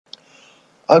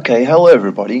Okay, hello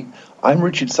everybody. I'm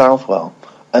Richard Southwell,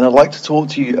 and I'd like to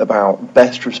talk to you about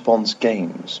best response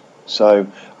games. So,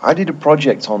 I did a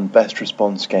project on best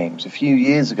response games a few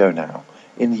years ago now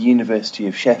in the University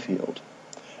of Sheffield,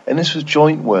 and this was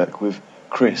joint work with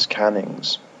Chris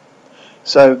Cannings.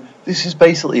 So, this is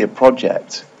basically a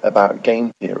project about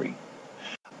game theory.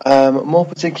 More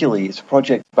particularly, it's a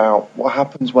project about what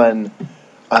happens when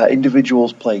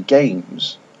individuals play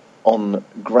games on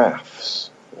graphs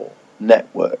or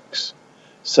networks.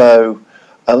 So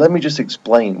let me just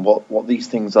explain what these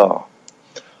things are.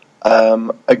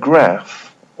 A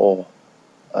graph, or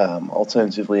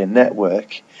alternatively a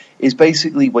network, is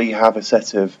basically where you have a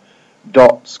set of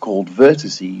dots called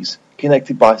vertices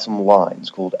connected by some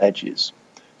lines called edges.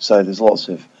 So there's lots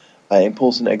of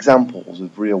important examples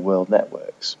of real-world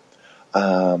networks,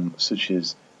 such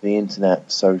as the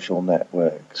internet, social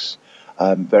networks,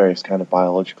 various kind of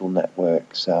biological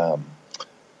networks,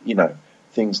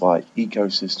 things like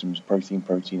ecosystems,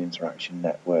 protein-protein interaction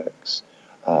networks,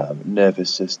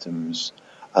 nervous systems,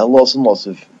 lots and lots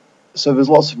of. So there's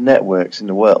lots of networks in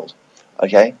the world,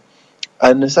 okay?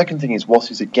 And the second thing is,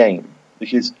 what is a game?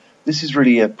 Because this is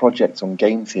really a project on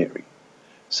game theory.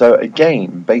 So a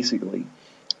game, basically,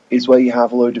 is where you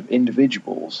have a load of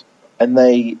individuals and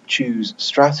they choose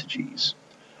strategies,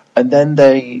 and then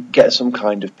they get some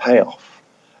kind of payoff.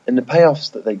 And the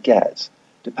payoffs that they get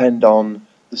depend on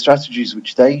the strategies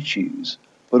which they choose,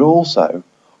 but also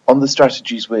on the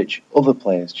strategies which other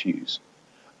players choose.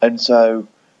 And so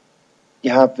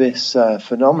you have this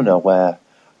phenomena where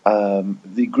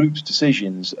the group's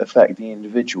decisions affect the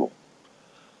individual.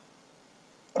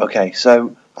 Okay,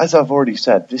 so as I've already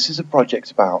said, this is a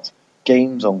project about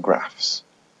games on graphs.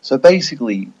 So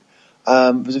basically,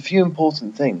 there's a few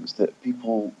important things that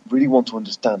people really want to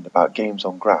understand about games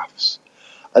on graphs.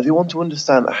 They want to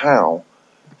understand how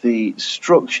the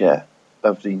structure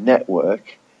of the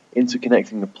network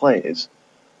interconnecting the players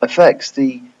affects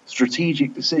the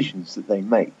strategic decisions that they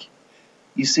make.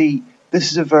 You see, this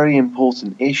is a very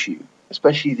important issue,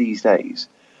 especially these days.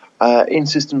 In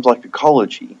systems like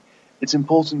ecology, it's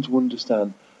important to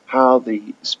understand how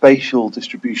the spatial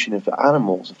distribution of the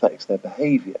animals affects their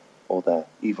behaviour or their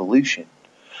evolution.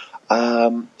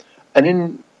 And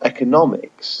in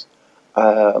economics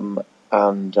and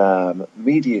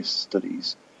media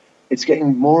studies, it's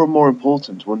getting more and more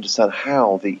important to understand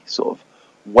how the sort of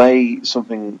way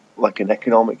something like an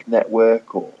economic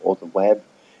network or the web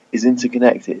is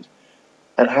interconnected,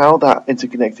 and how that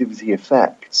interconnectivity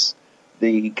affects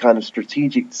the kind of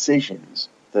strategic decisions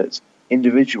that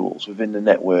individuals within the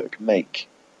network make.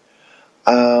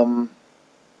 So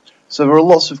there are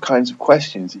lots of kinds of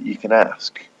questions that you can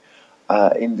ask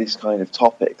in this kind of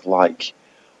topic, like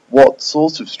what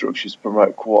sort of structures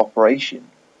promote cooperation?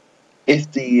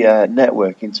 If the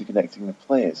network interconnecting the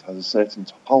players has a certain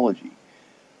topology,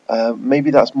 maybe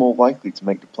that's more likely to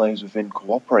make the players within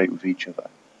cooperate with each other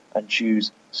and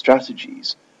choose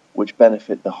strategies which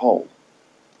benefit the whole.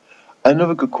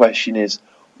 Another good question is,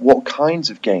 what kinds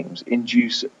of games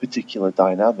induce particular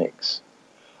dynamics?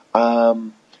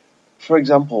 For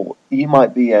example, you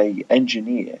might be an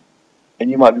engineer and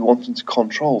you might be wanting to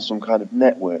control some kind of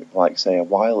network, like say a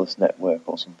wireless network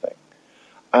or something.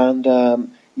 And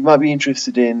you might be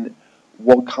interested in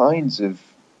what kinds of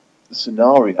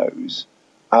scenarios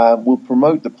will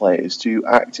promote the players to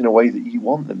act in a way that you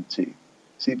want them to.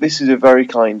 See, this is a very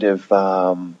kind of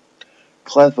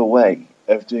clever way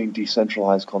of doing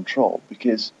decentralized control,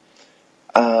 because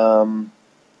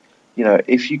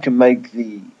if you can make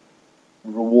the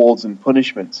rewards and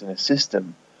punishments in a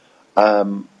system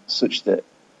such that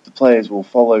the players will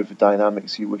follow the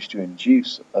dynamics you wish to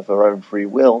induce of their own free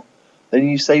will, then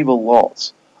you save a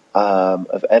lot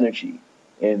of energy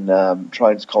in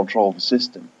trying to control the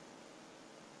system.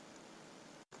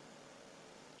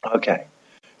 Okay,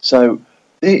 so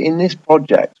in this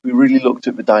project, we really looked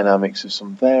at the dynamics of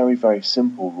some very, very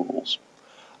simple rules.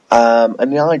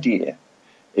 And the idea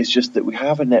is just that we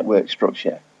have a network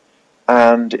structure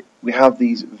and we have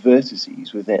these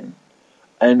vertices within.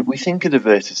 And we think of the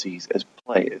vertices as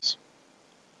players.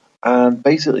 And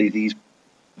basically these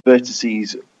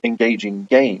vertices engage in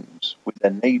games with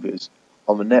their neighbours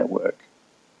on the network.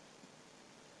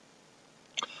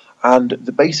 And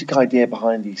the basic idea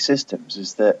behind these systems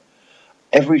is that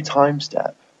every time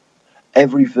step,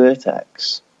 every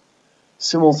vertex,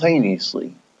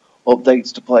 simultaneously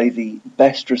updates to play the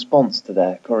best response to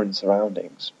their current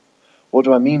surroundings. What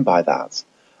do I mean by that?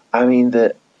 I mean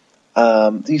that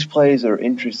these players are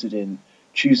interested in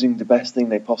choosing the best thing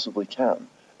they possibly can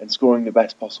and scoring the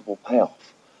best possible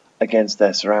payoff against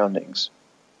their surroundings.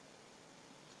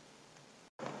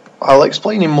 I'll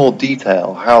explain in more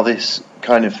detail how this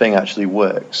kind of thing actually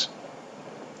works.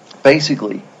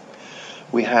 Basically,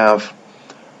 we have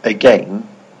a game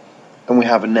and we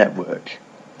have a network.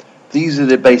 These are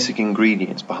the basic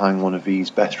ingredients behind one of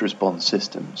these best response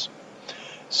systems.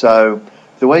 So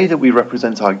the way that we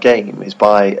represent our game is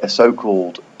by a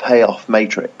so-called payoff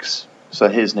matrix. So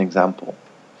here's an example.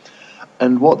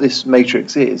 And what this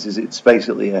matrix is it's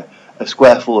basically a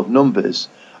square full of numbers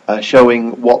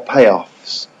showing what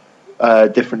payoffs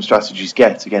different strategies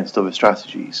get against other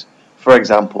strategies. For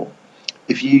example,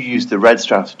 if you use the red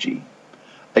strategy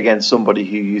against somebody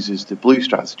who uses the blue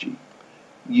strategy,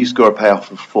 you score a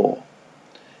payoff of 4.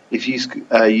 If you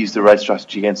use the red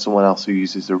strategy against someone else who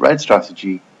uses the red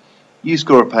strategy, you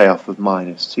score a payoff of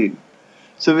 -2.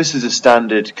 So this is a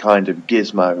standard kind of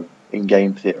gizmo in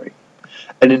game theory.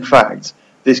 And in fact,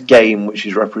 this game, which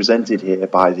is represented here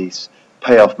by this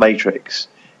payoff matrix,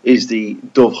 is the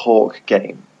dove-hawk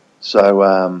game.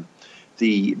 So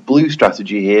the blue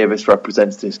strategy here, this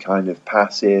represents this kind of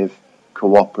passive,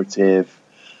 cooperative,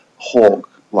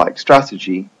 hawk-like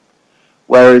strategy.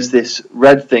 Whereas this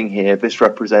red thing here, this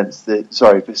represents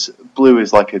this blue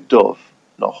is like a dove,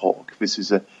 not hawk. This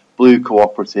is a blue,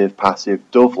 cooperative, passive,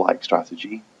 dove-like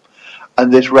strategy.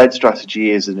 And this red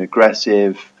strategy is an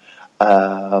aggressive,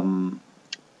 kind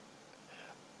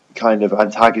of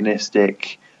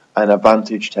antagonistic and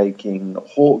advantage-taking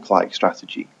hawk-like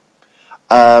strategy.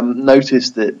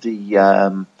 Notice that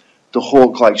the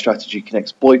hawk-like strategy can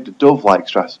exploit the dove-like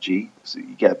strategy, so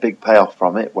you get a big payoff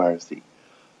from it, whereas the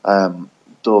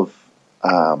dove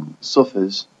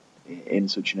suffers in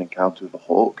such an encounter with a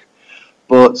hawk.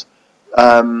 But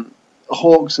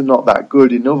hawks are not that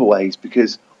good in other ways,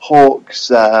 because hawks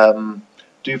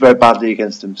do very badly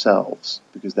against themselves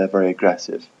because they're very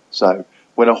aggressive. So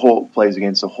when a hawk plays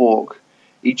against a hawk,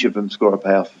 each of them score a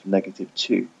payoff of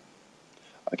 -2.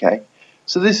 Okay,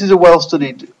 so this is a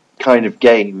well-studied kind of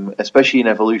game, especially in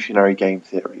evolutionary game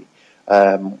theory,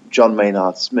 John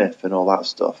Maynard Smith and all that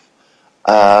stuff.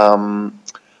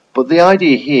 But the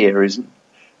idea here is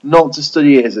not to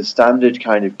study it as a standard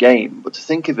kind of game, but to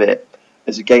think of it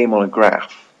as a game on a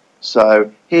graph.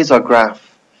 So here's our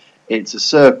graph. It's a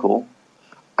circle,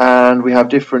 and we have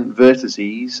different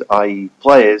vertices, i.e.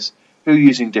 players, who are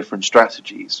using different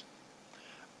strategies.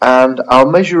 And our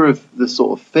measure of the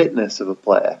sort of fitness of a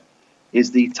player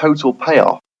is the total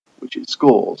payoff which it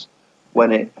scores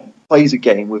when it plays a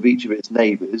game with each of its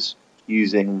neighbours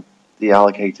using the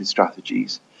allocated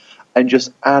strategies, and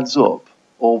just adds up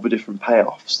all the different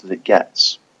payoffs that it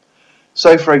gets.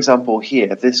 So for example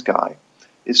here, this guy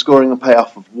is scoring a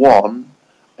payoff of 1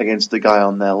 against the guy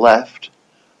on their left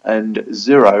and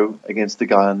 0 against the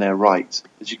guy on their right,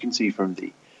 as you can see from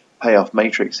the payoff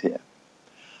matrix here.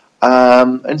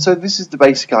 And so this is the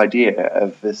basic idea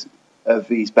of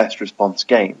these best response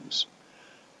games.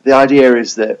 The idea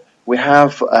is that we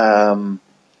have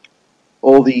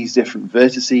all these different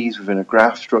vertices within a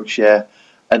graph structure,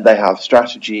 and they have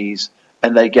strategies,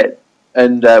 and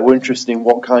we're interested in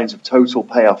what kinds of total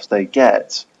payoffs they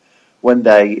get when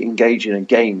they engage in a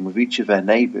game with each of their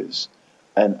neighbours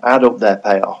and add up their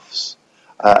payoffs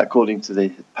according to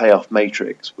the payoff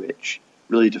matrix, which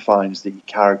really defines the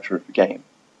character of the game.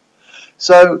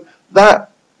 So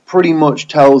that pretty much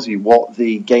tells you what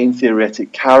the game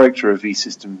theoretic character of these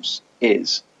systems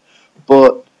is.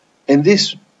 But in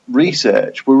this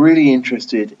research, we're really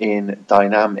interested in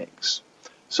dynamics.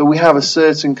 So we have a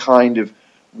certain kind of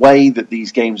way that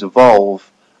these games evolve,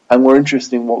 and we're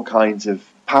interested in what kinds of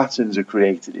patterns are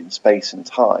created in space and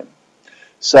time.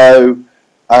 So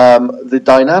the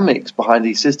dynamics behind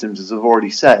these systems, as I've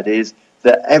already said, is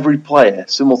that every player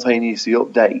simultaneously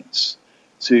updates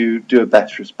to do a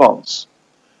best response.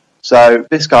 So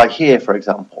this guy here, for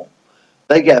example,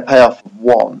 they get a payoff of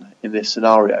 1 in this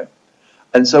scenario.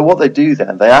 And so what they do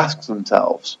then, they ask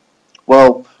themselves,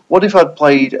 well, what if I'd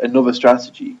played another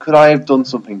strategy? Could I have done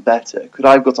something better? Could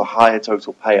I have got a higher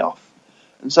total payoff?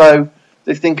 And so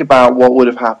they think about what would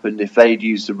have happened if they'd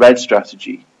used the red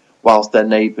strategy whilst their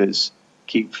neighbours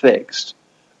keep fixed.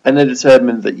 And they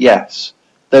determined that yes,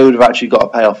 they would have actually got a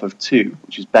payoff of 2,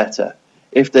 which is better,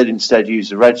 if they'd instead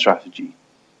used the red strategy.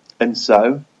 And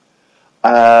so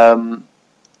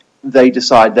they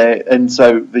decide they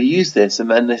use this, and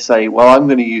then they say, well, I'm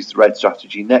going to use the red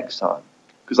strategy next time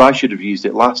because I should have used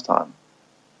it last time.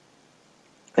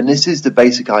 And this is the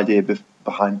basic idea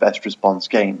behind best response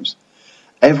games.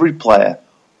 Every player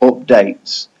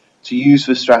updates to use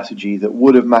the strategy that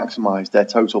would have maximised their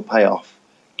total payoff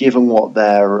given what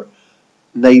their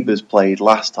neighbours played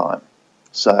last time.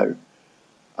 So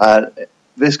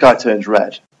this guy turns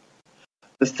red.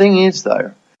 The thing is,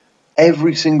 though,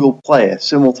 every single player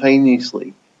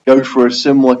simultaneously go through a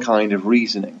similar kind of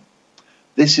reasoning.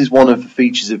 This is one of the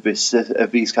features of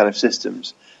these kind of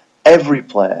systems. Every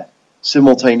player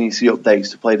simultaneously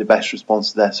updates to play the best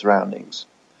response to their surroundings.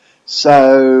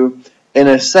 So, in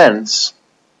a sense,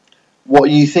 what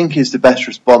you think is the best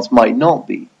response might not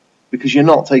be, because you're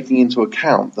not taking into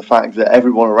account the fact that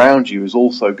everyone around you is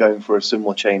also going for a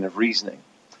similar chain of reasoning.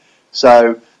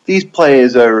 So, these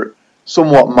players are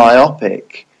somewhat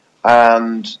myopic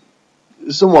and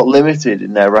somewhat limited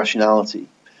in their rationality.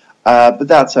 But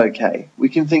that's okay. We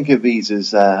can think of these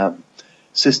as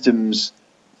systems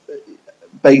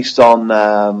based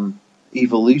on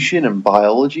evolution and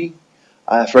biology.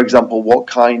 For example, what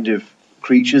kind of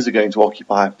creatures are going to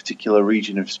occupy a particular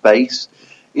region of space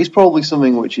is probably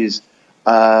something which is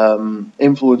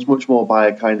influenced much more by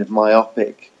a kind of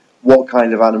myopic, what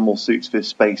kind of animal suits this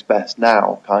space best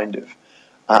now kind of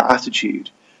attitude,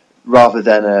 rather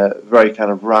than a very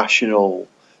kind of rational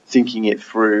thinking it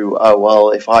through, oh well,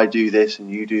 if I do this and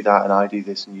you do that and I do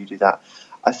this and you do that.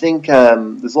 I think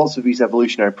there's lots of these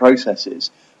evolutionary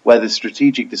processes where the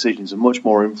strategic decisions are much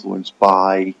more influenced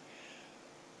by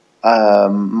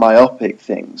myopic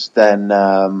things than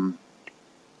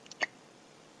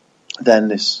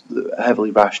this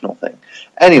heavily rational thing.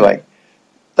 Anyway,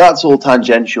 that's all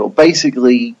tangential.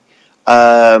 Basically,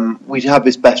 we have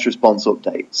this best response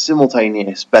update,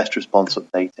 simultaneous best response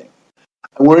updating.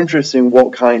 And we're interested in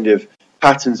what kind of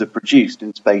patterns are produced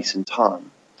in space and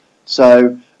time.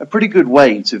 So a pretty good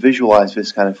way to visualize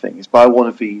this kind of thing is by one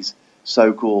of these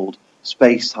so-called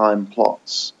space-time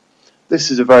plots.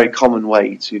 This is a very common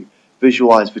way to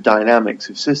visualize the dynamics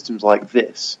of systems like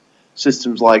this,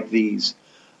 systems like these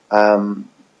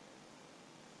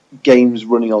games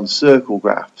running on circle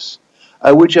graphs,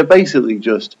 which are basically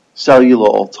just cellular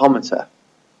automata.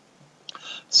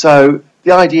 So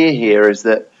the idea here is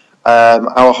that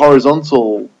our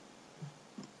horizontal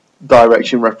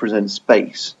direction represents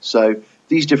space. So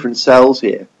these different cells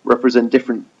here represent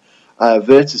different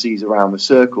vertices around the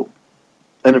circle.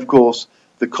 And of course,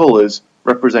 the colours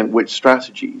represent which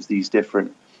strategies these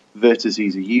different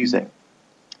vertices are using.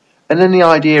 And then the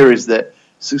idea is that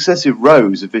successive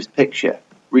rows of this picture,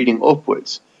 reading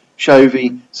upwards, show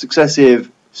the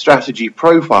successive strategy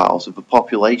profiles of the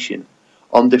population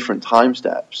on different time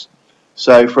steps.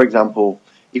 So, for example,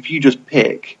 if you just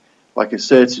pick like a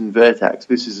certain vertex,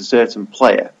 this is a certain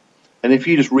player, and if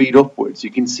you just read upwards,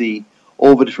 you can see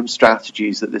all the different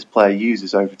strategies that this player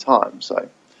uses over time. So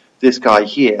this guy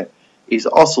here is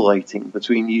oscillating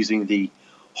between using the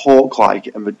hawk-like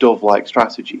and the dove-like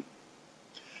strategy.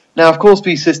 Now, of course,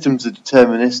 these systems are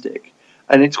deterministic,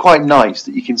 and it's quite nice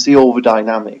that you can see all the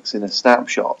dynamics in a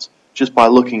snapshot just by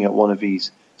looking at one of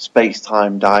these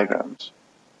space-time diagrams.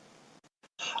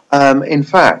 In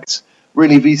fact,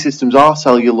 really, these systems are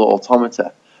cellular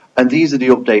automata, and these are the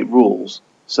update rules.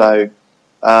 So,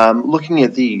 looking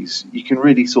at these, you can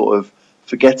really sort of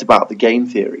forget about the game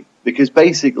theory, because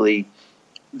basically,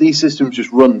 these systems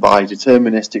just run by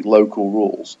deterministic local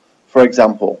rules. For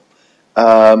example,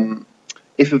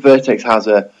 if a vertex has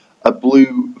a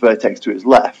blue vertex to its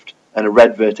left and a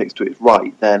red vertex to its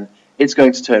right, then it's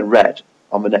going to turn red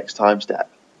on the next time step.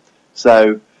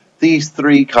 So, these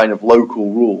three kind of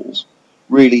local rules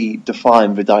really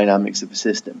define the dynamics of the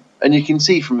system. And you can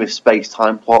see from this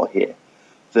space-time plot here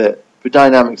that the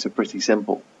dynamics are pretty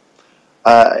simple.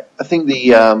 I think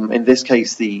in this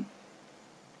case the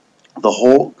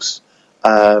hawks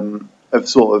have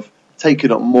sort of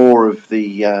taken up more of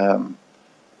the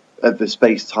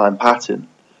space-time pattern,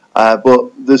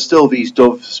 but there's still these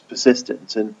doves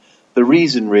persistent, and the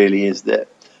reason really is that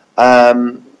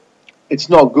it's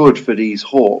not good for these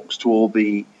hawks to all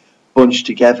be bunched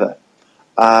together.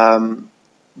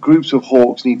 Groups of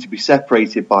hawks need to be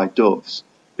separated by doves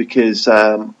because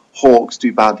hawks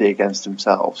do badly against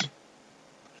themselves.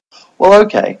 Well,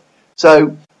 okay,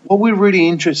 so what we're really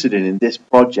interested in this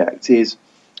project is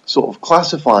sort of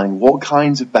classifying what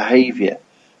kinds of behaviour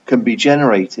can be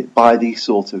generated by these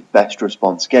sort of best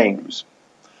response games.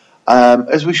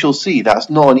 As we shall see, that's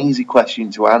not an easy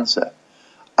question to answer.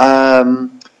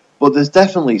 But there's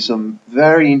definitely some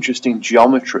very interesting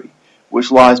geometry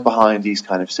which lies behind these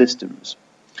kind of systems.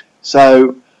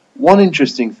 So one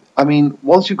interesting,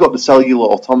 once you've got the cellular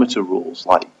automata rules,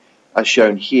 like as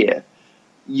shown here,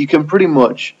 you can pretty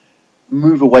much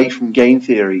move away from game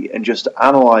theory and just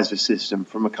analyze the system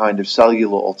from a kind of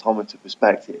cellular automata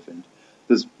perspective. And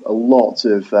there's a lot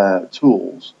of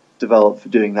tools developed for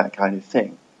doing that kind of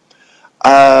thing.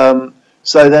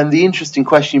 So then the interesting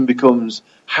question becomes,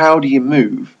 how do you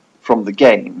move from the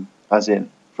game, as in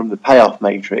from the payoff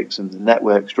matrix and the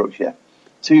network structure,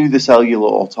 to the cellular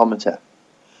automata.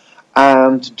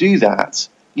 And to do that,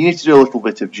 you need to do a little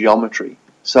bit of geometry.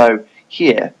 So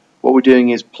here, what we're doing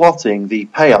is plotting the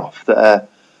payoff that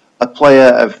a player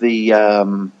of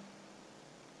the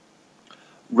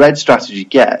red strategy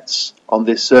gets on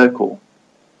this circle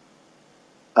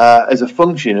as a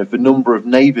function of the number of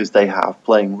neighbours they have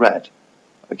playing red.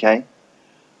 Okay,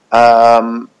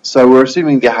 so we're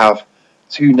assuming they have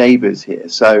two neighbours here.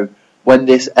 So when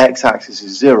this x-axis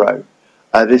is 0,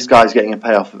 this guy's getting a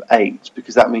payoff of 8,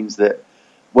 because that means that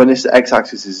when this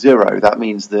x-axis is 0, that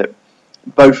means that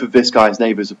both of this guy's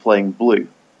neighbours are playing blue,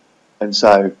 and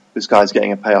so this guy's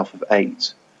getting a payoff of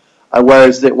 8.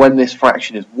 Whereas that when this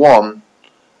fraction is 1,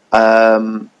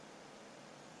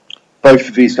 both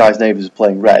of these guys' neighbours are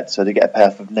playing red, so they get a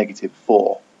payoff of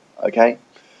 -4. Okay,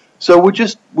 so we're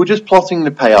just plotting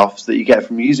the payoffs that you get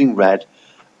from using red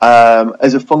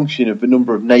as a function of the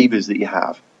number of neighbours that you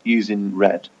have using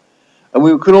red. And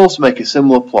we can also make a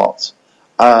similar plot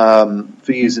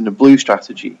for using the blue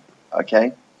strategy.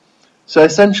 Okay, so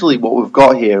essentially what we've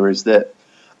got here is that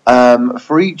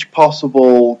for each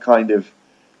possible kind of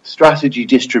strategy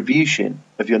distribution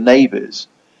of your neighbours,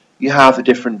 you have a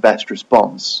different best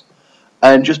response.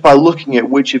 And just by looking at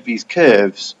which of these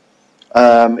curves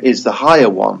is the higher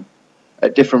one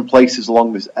at different places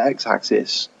along this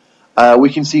x-axis, we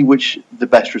can see which the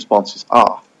best responses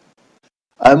are.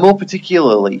 More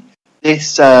particularly,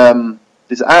 this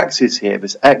axis here,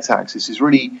 this x-axis, is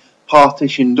really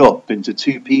partitioned up into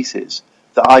two pieces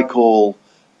that I call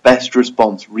best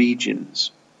response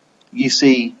regions. You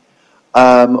see,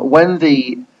 when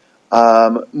the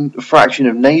fraction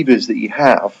of neighbours that you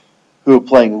have who are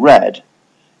playing red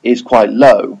is quite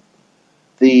low,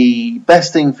 the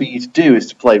best thing for you to do is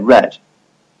to play red.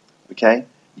 Okay,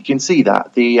 you can see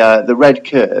that the red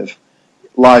curve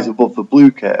lies above the blue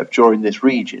curve during this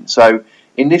region. So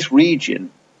in this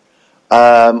region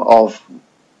of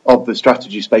the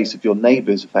strategy space of your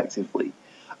neighbours, effectively,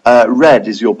 red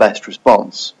is your best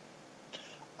response.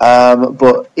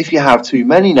 But if you have too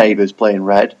many neighbours playing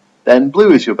red, then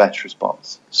blue is your best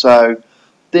response. So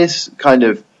this kind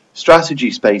of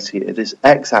strategy space here, this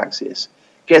x-axis,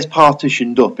 gets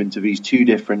partitioned up into these two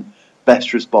different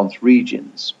best response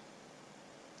regions.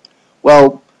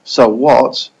 Well, so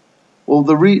what? Well,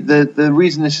 the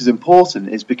reason this is important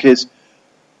is because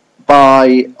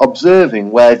by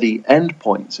observing where the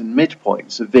endpoints and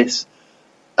midpoints of this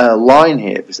line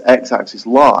here, this x-axis,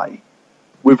 lie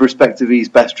with respect to these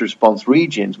best response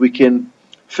regions, we can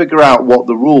figure out what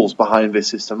the rules behind this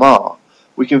system are.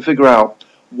 We can figure out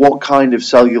what kind of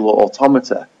cellular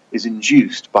automata is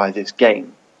induced by this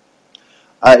game.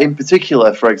 In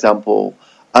particular, for example,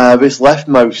 this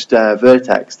leftmost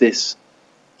vertex, this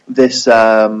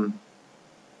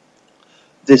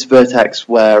vertex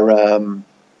where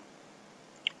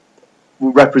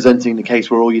we're representing the case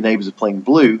where all your neighbours are playing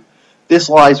blue, this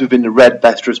lies within the red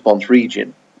best response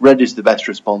region. Red is the best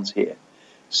response here.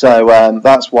 So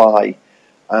that's why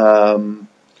our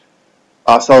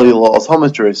cellular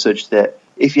automata is such that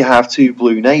if you have two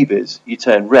blue neighbours, you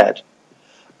turn red.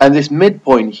 And this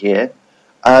midpoint here,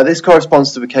 this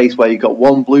corresponds to the case where you've got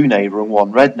one blue neighbour and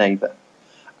one red neighbour.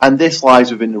 And this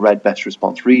lies within the red best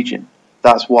response region.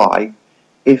 That's why,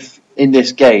 if in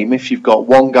this game, if you've got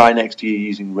one guy next to you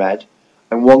using red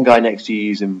and one guy next to you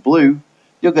using blue,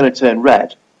 you're going to turn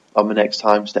red on the next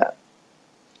time step.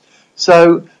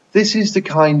 So this is the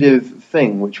kind of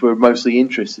thing which we're mostly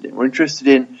interested in. We're interested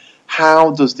in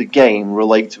how does the game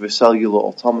relate to the cellular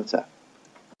automata.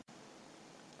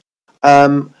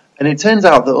 And it turns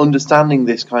out that understanding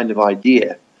this kind of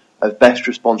idea of best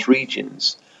response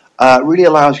regions really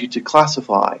allows you to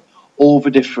classify all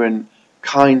the different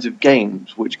kinds of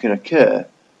games which can occur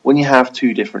when you have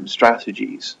two different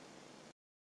strategies.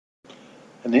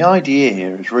 And the idea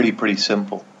here is really pretty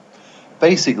simple.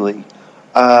 Basically,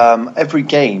 every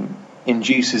game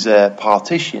induces a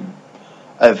partition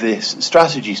of this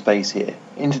strategy space here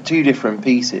into two different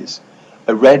pieces,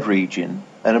 a red region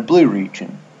and a blue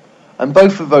region. And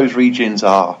both of those regions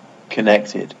are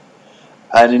connected.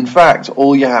 And in fact,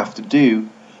 all you have to do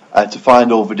to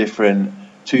find all the different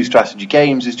two strategy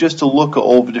games is just to look at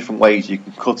all the different ways you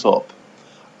can cut up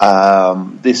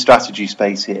this strategy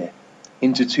space here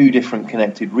into two different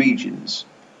connected regions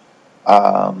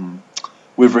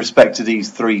with respect to these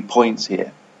 3 points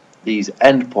here. These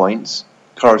endpoints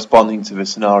corresponding to the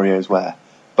scenarios where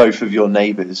both of your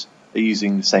neighbours are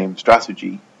using the same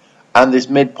strategy, and this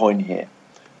midpoint here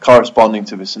corresponding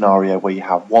to the scenario where you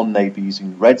have one neighbour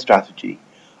using the red strategy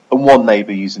and one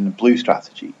neighbour using the blue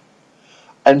strategy.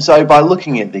 And so by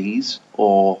looking at these,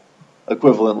 or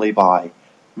equivalently by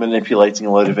manipulating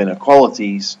a load of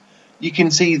inequalities, you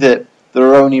can see that there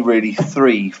are only really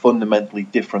three fundamentally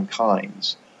different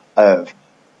kinds of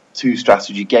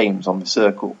two-strategy games on the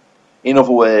circle. In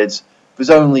other words, there's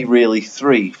only really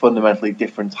three fundamentally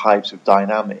different types of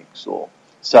dynamics, or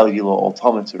cellular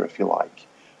automata if you like,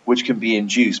 which can be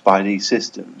induced by these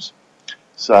systems.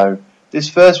 So this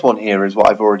first one here is what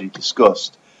I've already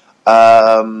discussed.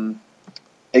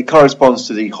 It corresponds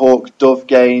to the hawk-dove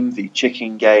game, the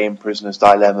chicken game, prisoner's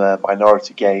dilemma,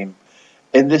 minority game.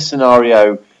 In this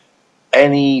scenario,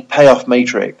 any payoff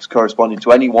matrix corresponding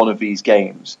to any one of these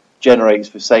games generates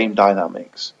the same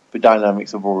dynamics. The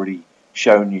dynamics I've already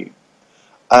shown you.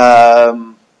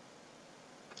 Or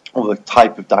the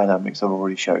type of dynamics I've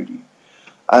already showed you.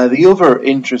 The other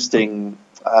interesting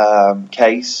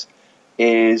case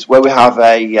is where we have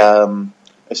a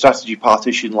strategy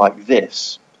partition like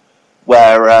this,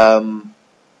 where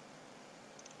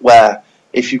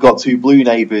if you've got two blue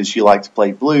neighbours, you like to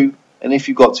play blue, and if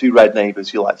you've got two red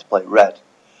neighbours, you like to play red.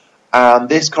 And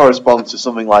this corresponds to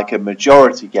something like a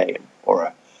majority game or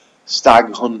a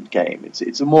stag hunt game.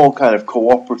 It's a more kind of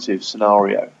cooperative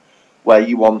scenario where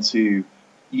you want to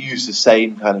use the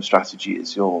same kind of strategy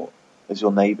as your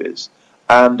neighbours.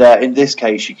 And in this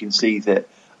case, you can see that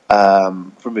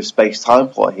from the space-time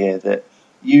plot here that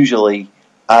usually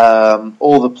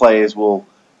all the players will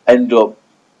end up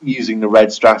using the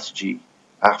red strategy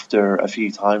after a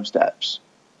few time steps.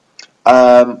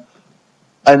 And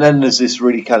then there's this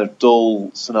really kind of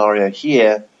dull scenario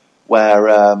here where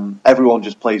everyone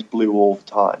just plays blue all the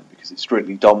time because it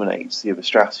strictly dominates the other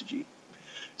strategy.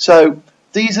 So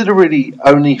these are the really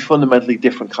only fundamentally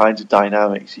different kinds of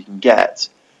dynamics you can get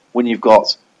when you've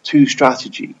got two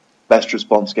strategy best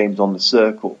response games on the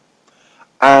circle.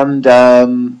 And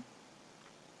you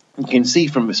can see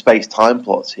from the space-time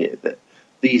plots here that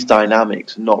these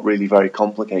dynamics are not really very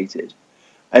complicated.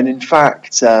 And in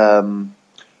fact,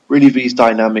 really these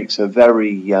dynamics are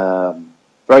very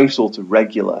sort of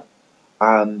regular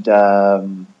and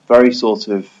very sort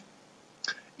of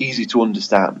easy to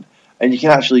understand. And you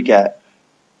can actually get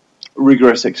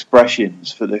rigorous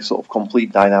expressions for the sort of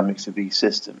complete dynamics of these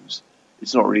systems.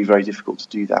 It's not really very difficult to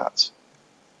do that.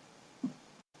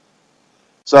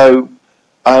 So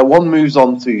one moves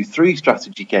on to three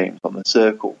strategy games on the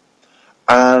circle,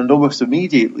 and almost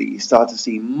immediately you start to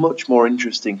see much more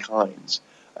interesting kinds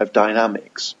of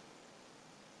dynamics.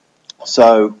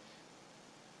 So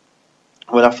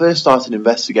when I first started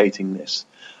investigating this,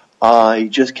 I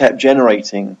just kept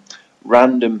generating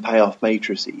random payoff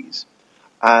matrices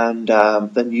and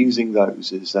then using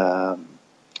those as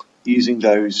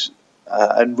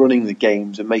and running the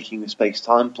games and making the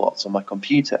space-time plots on my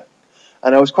computer.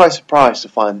 And I was quite surprised to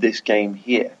find this game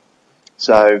here.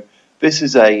 So this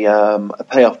is a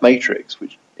payoff matrix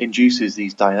which induces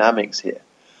these dynamics here.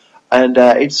 And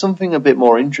it's something a bit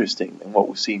more interesting than what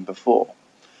we've seen before.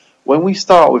 When we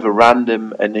start with a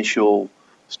random initial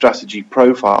strategy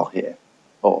profile here,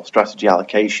 or strategy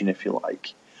allocation if you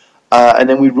like, and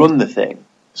then we run the thing,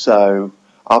 so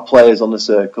our players on the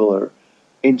circle are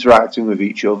interacting with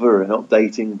each other and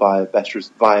updating via best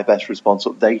response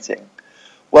updating.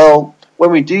 Well,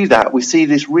 when we do that, we see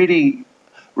this really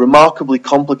remarkably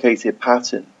complicated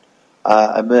pattern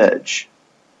emerge.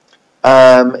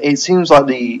 It seems like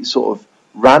the sort of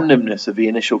randomness of the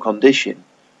initial condition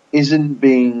isn't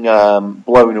being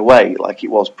blown away like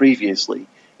it was previously.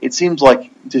 It seems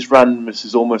like this randomness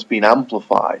has almost been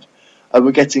amplified, and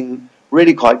we're getting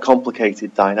really quite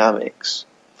complicated dynamics.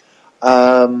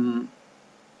 So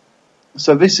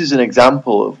this is an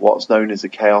example of what's known as a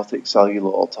chaotic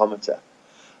cellular automata.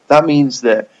 That means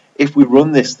that if we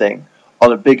run this thing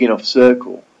on a big enough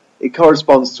circle, it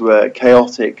corresponds to a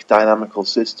chaotic dynamical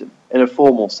system in a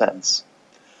formal sense.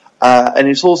 And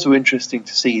it's also interesting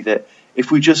to see that if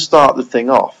we just start the thing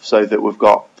off so that we've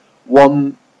got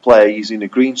one player using the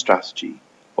green strategy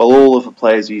while all of the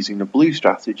players are using the blue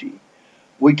strategy,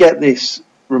 we get this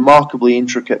remarkably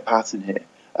intricate pattern here,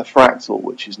 a fractal,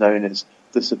 which is known as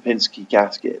the Sierpinski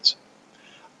gasket.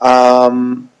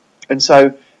 And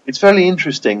so it's fairly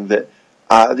interesting that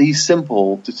these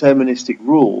simple deterministic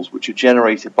rules which are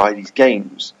generated by these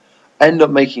games end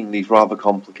up making these rather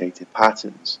complicated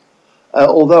patterns.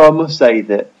 Although I must say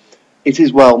that it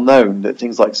is well known that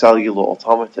things like cellular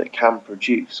automata can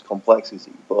produce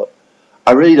complexity, but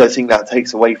I really don't think that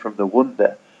takes away from the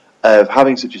wonder of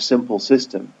having such a simple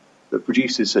system that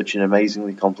produces such an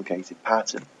amazingly complicated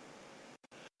pattern.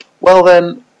 Well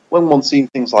then, when one's seen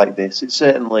things like this, it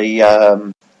certainly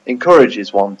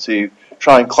encourages one to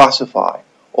try and classify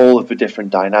all of the different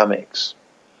dynamics.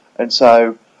 And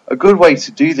so, a good way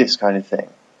to do this kind of thing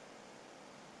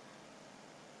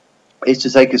is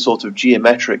to take a sort of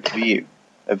geometric view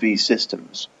of these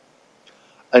systems.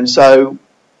 And so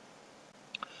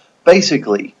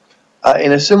basically,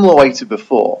 in a similar way to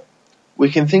before, we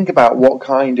can think about what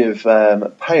kind of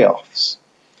payoffs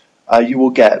you will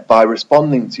get by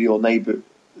responding to your neighbour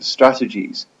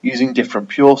strategies using different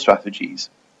pure strategies.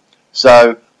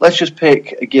 So let's just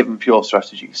pick a given pure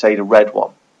strategy, say the red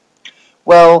one.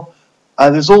 Well,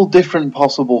 there's all different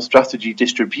possible strategy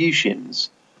distributions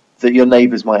that your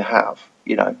neighbours might have.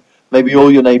 You know, maybe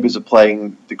all your neighbours are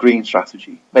playing the green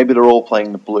strategy. Maybe they're all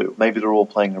playing the blue. Maybe they're all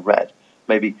playing the red.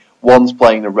 Maybe one's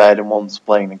playing the red and one's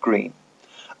playing the green.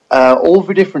 All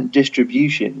the different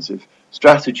distributions of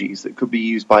strategies that could be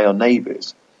used by your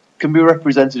neighbours can be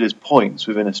represented as points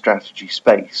within a strategy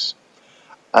space.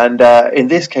 And in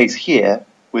this case here,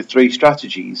 with 3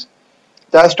 strategies,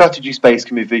 that strategy space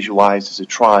can be visualized as a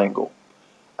triangle,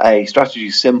 a strategy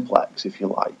simplex, if you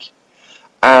like.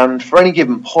 And for any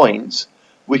given point,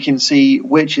 we can see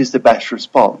which is the best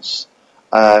response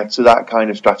to that kind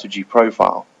of strategy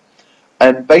profile.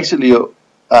 And basically, what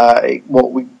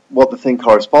the thing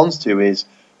corresponds to is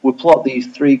we'll plot these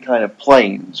 3 kind of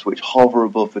planes which hover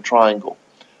above the triangle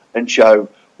and show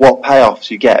what payoffs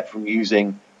you get from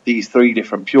using these 3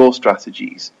 different pure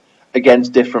strategies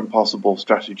against different possible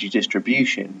strategy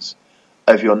distributions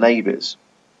of your neighbours.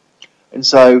 And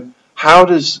so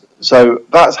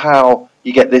that's how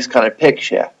you get this kind of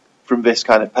picture from this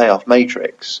kind of payoff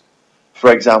matrix.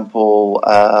 For example,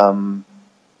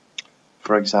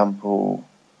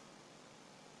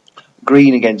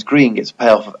 green against green gets a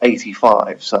payoff of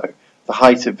 85, so the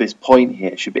height of this point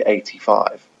here should be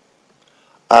 85.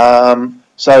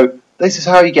 So this is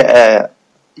how you get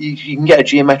you can get a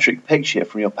geometric picture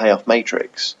from your payoff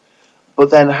matrix. But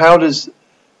then how does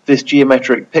this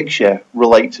geometric picture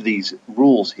relate to these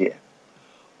rules here?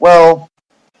 Well,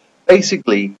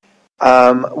 basically,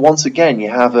 once again, you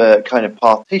have a kind of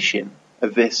partition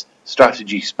of this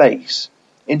strategy space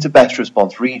into best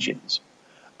response regions.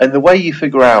 And the way you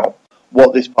figure out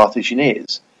what this partition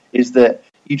is that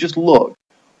you just look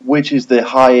which is the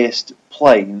highest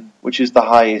plane, which is the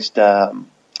highest,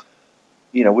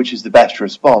 which is the best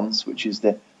response, which is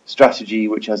the strategy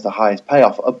which has the highest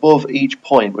payoff above each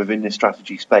point within this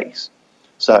strategy space.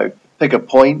 So pick a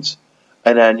point,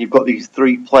 and then you've got these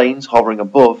 3 planes hovering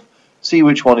above, see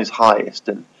which one is highest,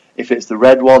 and if it's the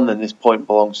red one, then this point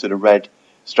belongs to the red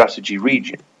strategy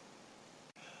region.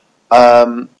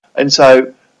 And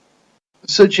so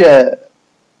such a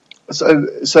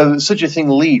thing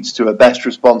leads to a best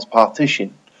response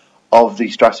partition of the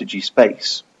strategy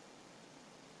space.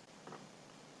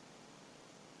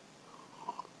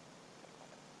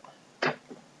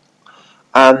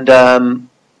 And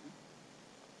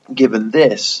given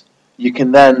this, you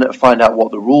can then find out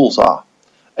what the rules are.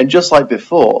 And just like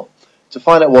before, to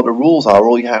find out what the rules are,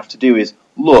 all you have to do is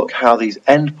look how these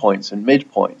endpoints and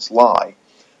midpoints lie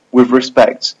with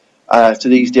respect to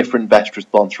these different best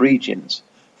response regions.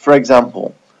 For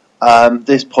example,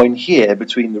 this point here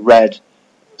between the red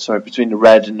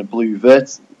and the blue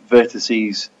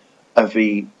vertices of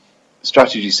the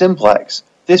strategy simplex,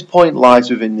 this point lies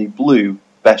within the blue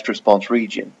best response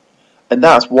region. And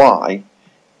that's why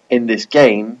in this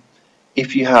game,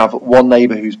 if you have one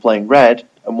neighbour who's playing red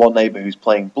and one neighbour who's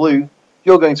playing blue,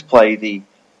 you're going to play the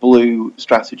blue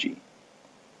strategy.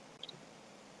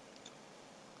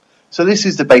 So this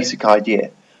is the basic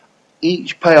idea.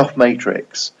 Each payoff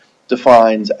matrix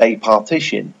defines a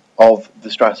partition of the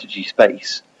strategy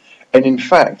space. And in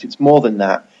fact, it's more than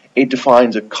that. It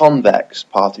defines a convex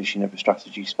partition of a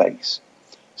strategy space.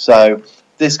 So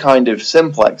this kind of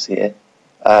simplex here,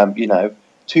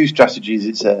 2 strategies,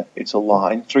 it's a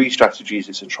line. 3 strategies,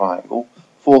 it's a triangle.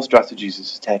 4 strategies,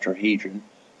 it's a tetrahedron.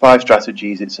 5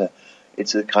 strategies,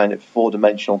 it's a kind of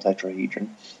 4-dimensional tetrahedron,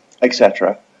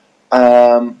 etc.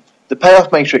 The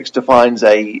payoff matrix defines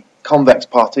a convex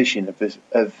partition of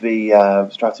the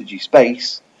strategy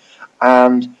space,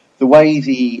 and the way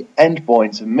the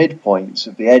endpoints and midpoints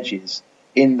of the edges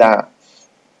in that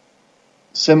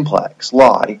simplex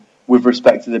lie with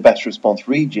respect to the best response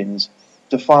regions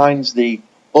defines the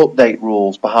update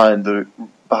rules behind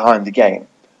the game.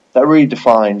 That really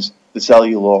defines the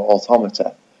cellular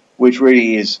automata, which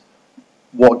really is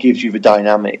what gives you the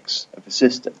dynamics of the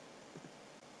system.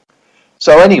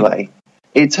 So anyway,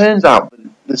 it turns out that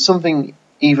there's something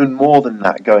even more than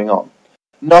that going on.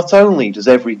 Not only does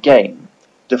every game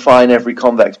define every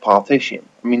convex partition,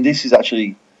 I mean this is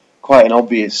actually quite an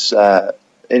obvious, an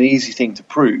easy thing to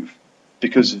prove,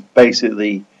 because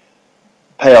basically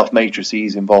payoff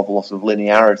matrices involve a lot of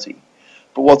linearity.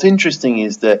 But what's interesting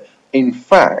is that in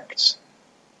fact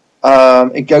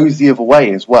it goes the other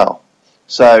way as well.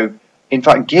 So in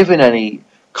fact, given any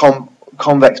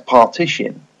convex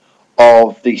partition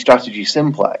of the strategy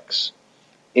simplex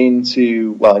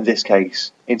into, well, in this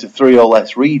case, into 3 or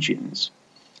less regions,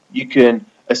 you can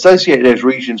associate those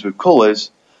regions with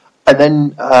colours, and then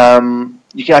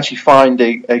you can actually find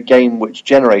a game which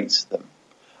generates them.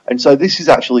 And so this is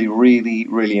actually really,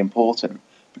 really important,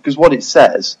 because what it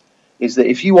says is that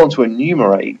if you want to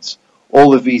enumerate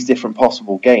all of these different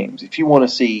possible games, if you want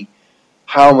to see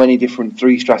how many different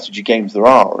 3 strategy games there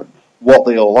are and what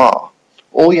they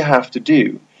all you have to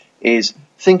do is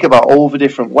think about all the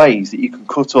different ways that you can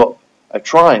cut up a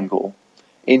triangle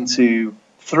into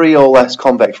 3 or less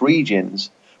convex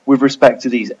regions with respect to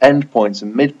these endpoints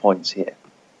and midpoints here.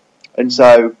 And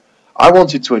so I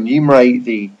wanted to enumerate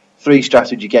the 3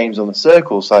 strategy games on the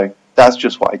circle, so that's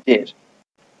just what I did.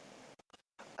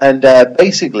 And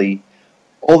basically,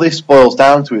 all this boils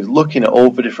down to is looking at all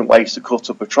the different ways to cut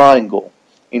up a triangle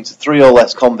into 3 or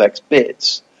less convex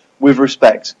bits with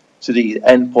respect to these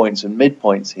endpoints and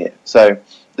midpoints here. So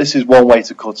this is one way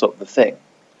to cut up the thing.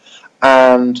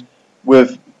 And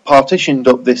we've partitioned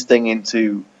up this thing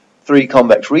into 3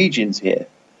 convex regions here.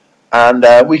 And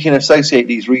we can associate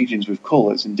these regions with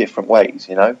colours in different ways,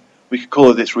 you know. We could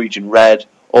colour this region red,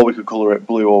 or we could colour it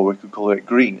blue, or we could colour it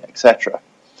green, etc.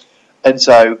 And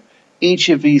so each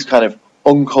of these kind of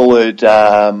uncoloured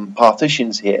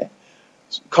partitions here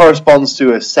corresponds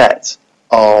to a set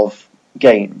of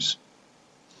games.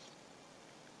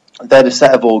 They're the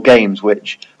set of all games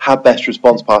which have best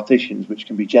response partitions, which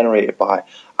can be generated by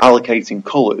allocating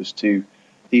colours to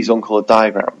these uncoloured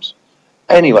diagrams.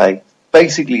 Anyway,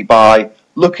 basically by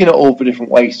looking at all the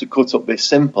different ways to cut up this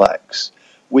simplex,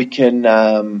 we can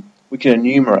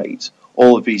enumerate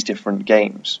all of these different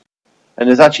games. And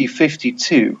there's actually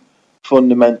 52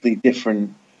 fundamentally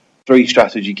different 3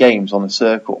 strategy games on a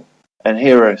circle. And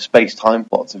here are space-time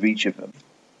plots of each of them.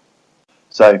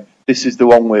 So this is the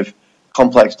one with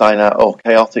complex or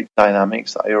chaotic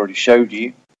dynamics that I already showed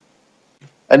you.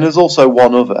 And there's also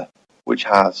one other which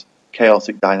has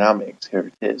chaotic dynamics. Here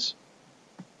it is.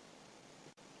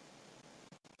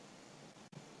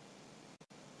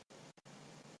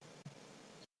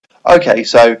 Okay,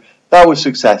 so that was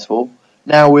successful.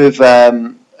 Now we've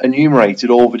enumerated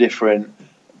all the different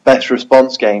best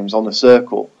response games on the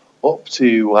circle up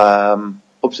to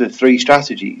 3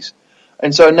 strategies.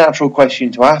 And so a natural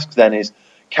question to ask then is,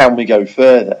 can we go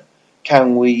further?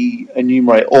 Can we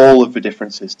enumerate all of the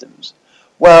different systems?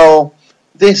 Well,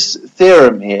 this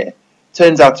theorem here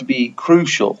turns out to be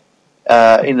crucial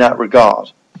in that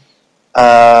regard.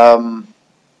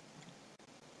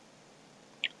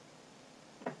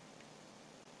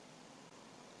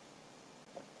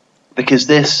 Because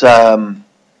this, I've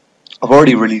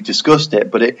already really discussed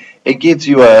it, but it gives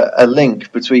you a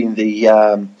link between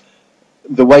the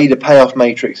way the payoff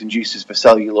matrix induces for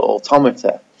cellular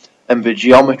automata and the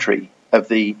geometry of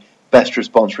the best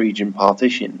response region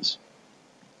partitions.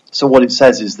 So what it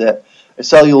says is that a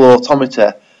cellular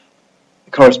automata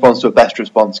corresponds to a best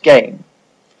response game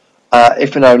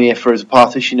if and only if there is a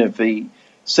partition of the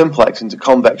simplex into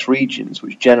convex regions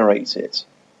which generates it.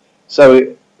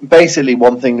 So basically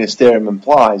one thing this theorem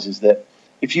implies is that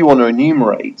if you want to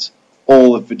enumerate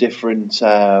all of the different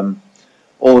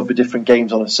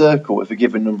games on a circle with a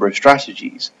given number of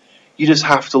strategies, you just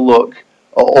have to look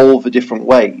at all the different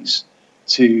ways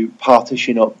to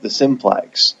partition up the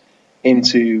simplex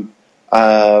into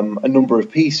a number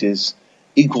of pieces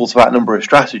equal to that number of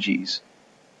strategies,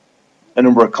 a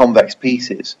number of convex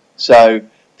pieces. So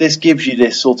this gives you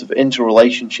this sort of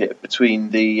interrelationship between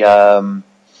the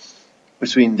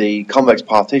convex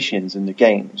partitions and the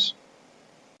games.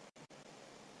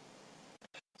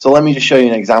 So let me just show you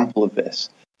an example of this.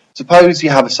 Suppose you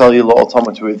have a cellular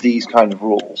automata with these kind of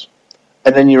rules,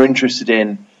 and then you're interested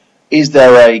in, is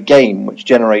there a game which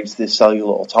generates this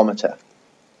cellular automata?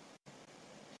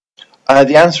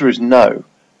 The answer is no,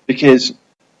 because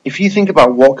if you think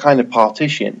about what kind of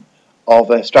partition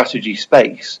of a strategy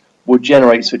space would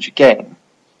generate such a game,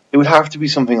 it would have to be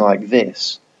something like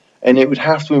this, and it would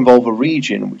have to involve a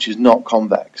region which is not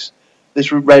convex.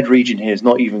 This red region here is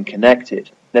not even connected,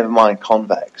 never mind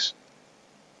convex.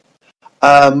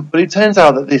 But it turns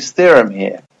out that this theorem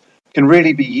here can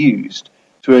really be used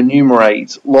to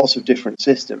enumerate lots of different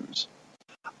systems.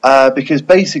 Because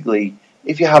basically,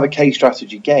 if you have a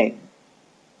K-strategy game,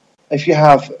 if you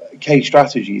have K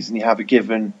strategies and you have a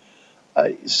given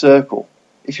circle,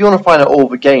 if you want to find out all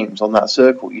the games on that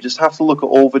circle, you just have to look at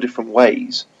all the different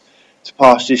ways to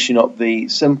partition up the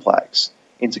simplex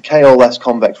into K or less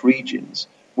convex regions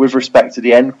with respect to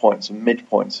the endpoints and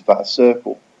midpoints of that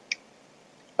circle,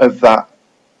 of that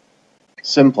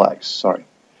simplex, sorry.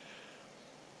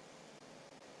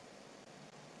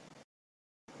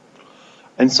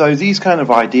 And so these kind of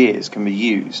ideas can be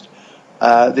used,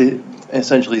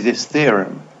 essentially this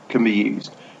theorem can be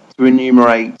used to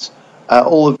enumerate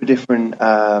all of the different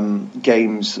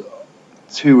games,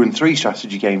 2 and 3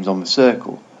 strategy games on the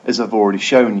circle, as I've already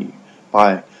shown you,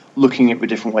 by looking at the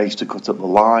different ways to cut up the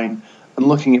line and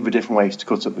looking at the different ways to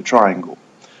cut up the triangle.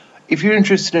 If you're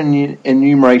interested in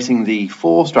enumerating the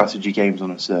 4 strategy games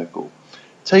on a circle,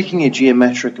 taking a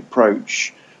geometric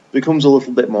approach becomes a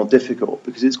little bit more difficult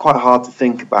because it's quite hard to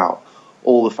think about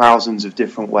all the thousands of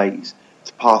different ways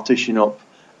to partition up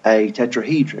a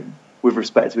tetrahedron with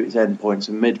respect to its endpoints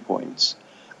and midpoints.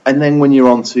 And then when you're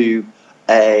onto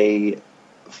a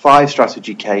 5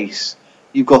 strategy case,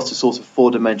 you've got a sort of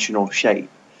 4-dimensional shape,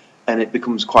 and it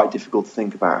becomes quite difficult to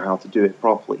think about how to do it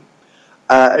properly.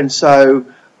 And so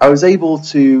I was able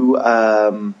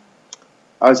to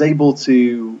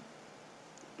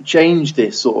change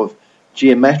this sort of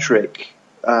geometric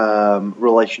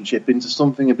relationship into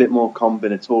something a bit more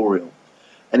combinatorial.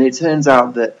 And it turns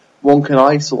out that one can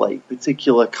isolate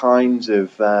particular kinds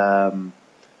of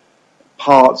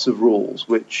parts of rules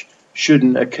which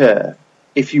shouldn't occur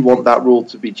if you want that rule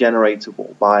to be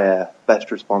generatable by a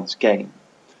best response game.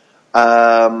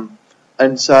 And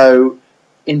so,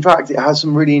 in fact, it has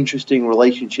some really interesting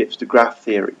relationships to graph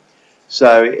theory.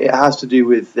 So it has to do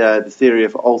with the theory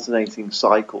of alternating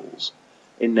cycles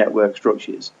in network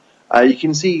structures. You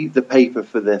can see the paper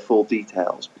for the full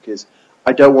details because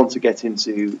I don't want to get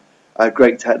into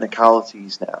great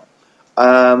technicalities now.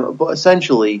 But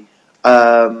essentially,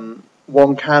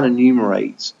 one can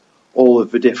enumerate all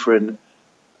of the different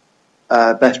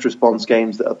best response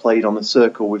games that are played on the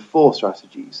circle with 4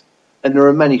 strategies. And there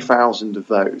are many thousand of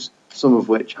those, some of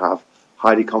which have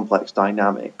highly complex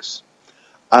dynamics.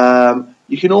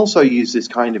 You can also use this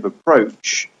kind of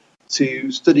approach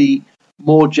to study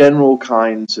more general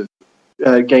kinds of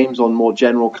games on more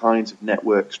general kinds of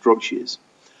network structures.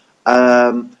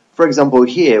 For example,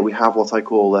 here we have what I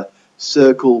call a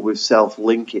circle with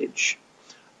self-linkage.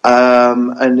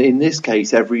 And in this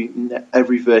case, every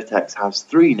vertex has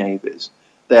 3 neighbours.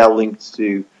 They are linked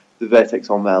to the vertex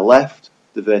on their left,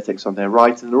 the vertex on their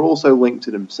right, and they're also linked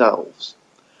to themselves.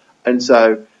 And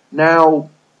so now,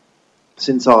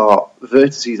 since our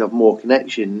vertices have more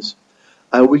connections,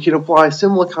 we can apply a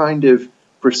similar kind of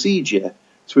procedure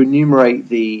to enumerate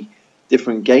the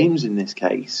different games in this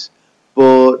case,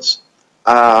 but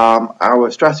our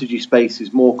strategy space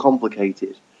is more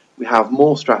complicated. We have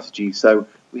more strategies, so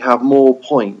we have more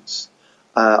points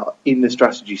in the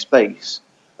strategy space,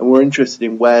 and we're interested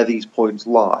in where these points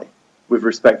lie with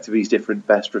respect to these different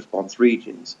best response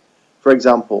regions. For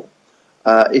example,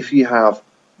 if you have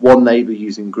one neighbour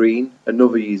using green,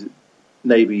 another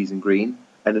neighbour using green,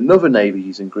 and another neighbour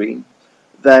using green,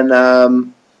 then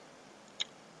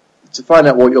to find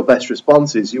out what your best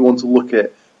response is, you want to look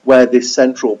at where this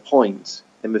central point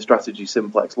in the strategy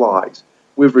simplex lies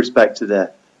with respect to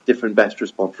the different best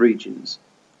response regions.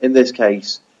 In this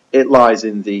case, it lies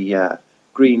in the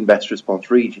green best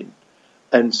response region.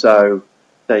 And so,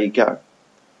 there you go.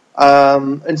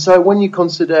 And so when you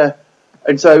consider,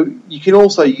 and so you can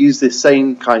also use this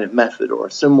same kind of method or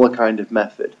a similar kind of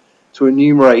method to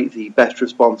enumerate the best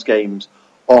response games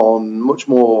on much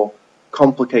more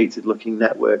complicated looking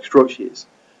network structures.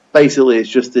 Basically, it's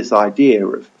just this idea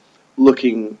of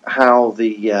looking how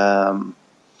the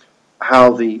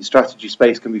strategy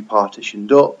space can be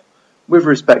partitioned up with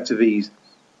respect to these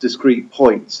discrete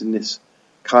points in this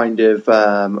kind of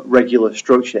regular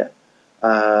structure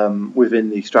within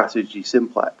the strategy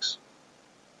simplex.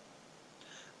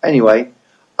 Anyway,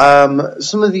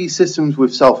 some of these systems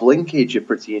with self-linkage are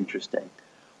pretty interesting,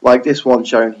 like this one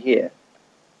shown here.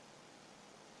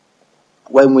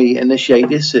 When we initiate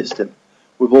this system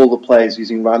with all the players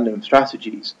using random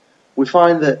strategies, we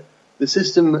find that the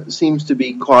system seems to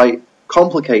be quite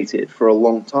complicated for a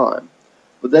long time,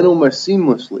 but then almost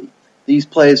seamlessly these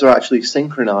players are actually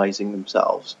synchronizing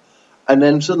themselves, and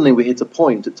then suddenly we hit a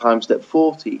point at time step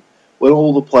 40 where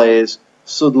all the players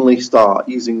suddenly start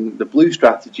using the blue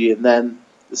strategy, and then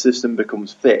the system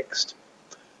becomes fixed.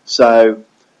 So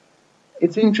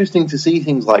it's interesting to see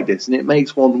things like this, and it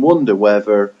makes one wonder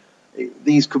whether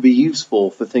these could be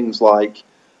useful for things like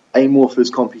amorphous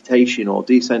computation or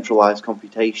decentralized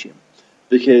computation,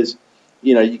 because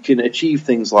you can achieve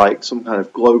things like some kind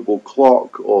of global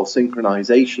clock or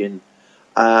synchronization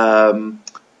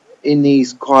in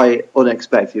these quite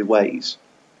unexpected ways.